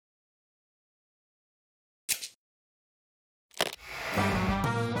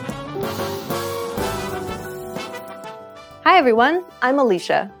Hi everyone, I'm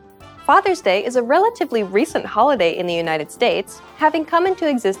Alicia. Father's Day is a relatively recent holiday in the United States, having come into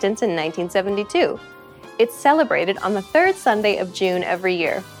existence in 1972. It's celebrated on the third Sunday of June every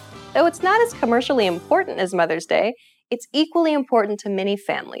year. Though it's not as commercially important as Mother's Day, it's equally important to many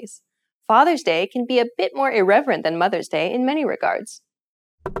families. Father's Day can be a bit more irreverent than Mother's Day in many regards.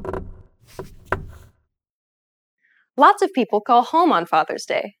 Lots of people call home on Father's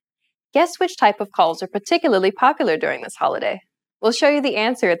Day. Guess which type of calls are particularly popular during this holiday? We'll show you the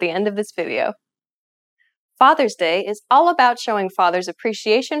answer at the end of this video. Father's Day is all about showing fathers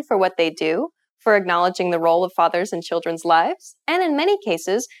appreciation for what they do, for acknowledging the role of fathers in children's lives, and in many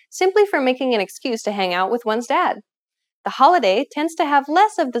cases, simply for making an excuse to hang out with one's dad. The holiday tends to have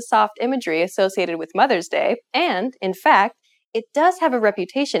less of the soft imagery associated with Mother's Day, and, in fact, it does have a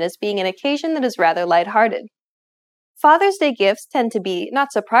reputation as being an occasion that is rather lighthearted. Father's Day gifts tend to be,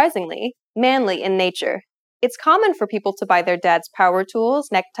 not surprisingly, manly in nature. It's common for people to buy their dad's power tools,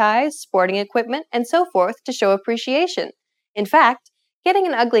 neckties, sporting equipment, and so forth to show appreciation. In fact, getting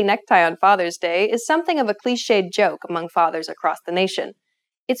an ugly necktie on Father's Day is something of a cliched joke among fathers across the nation.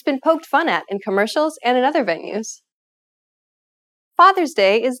 It's been poked fun at in commercials and in other venues. Father's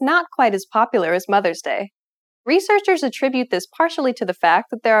Day is not quite as popular as Mother's Day. Researchers attribute this partially to the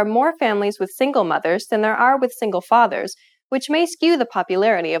fact that there are more families with single mothers than there are with single fathers, which may skew the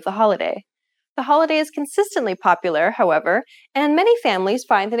popularity of the holiday. The holiday is consistently popular, however, and many families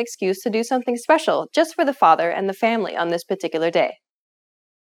find an excuse to do something special just for the father and the family on this particular day.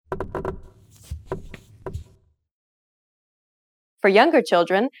 For younger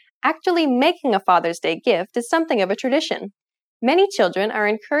children, actually making a Father's Day gift is something of a tradition. Many children are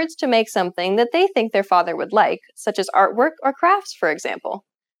encouraged to make something that they think their father would like, such as artwork or crafts, for example.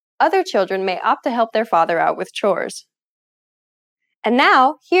 Other children may opt to help their father out with chores. And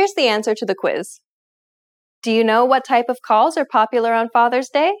now, here's the answer to the quiz. Do you know what type of calls are popular on Father's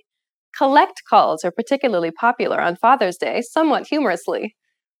Day? Collect calls are particularly popular on Father's Day, somewhat humorously.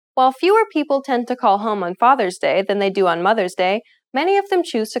 While fewer people tend to call home on Father's Day than they do on Mother's Day, many of them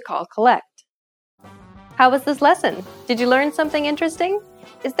choose to call collect. How was this lesson? Did you learn something interesting?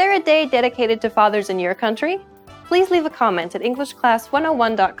 Is there a day dedicated to fathers in your country? Please leave a comment at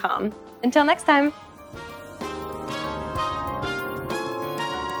EnglishClass101.com. Until next time!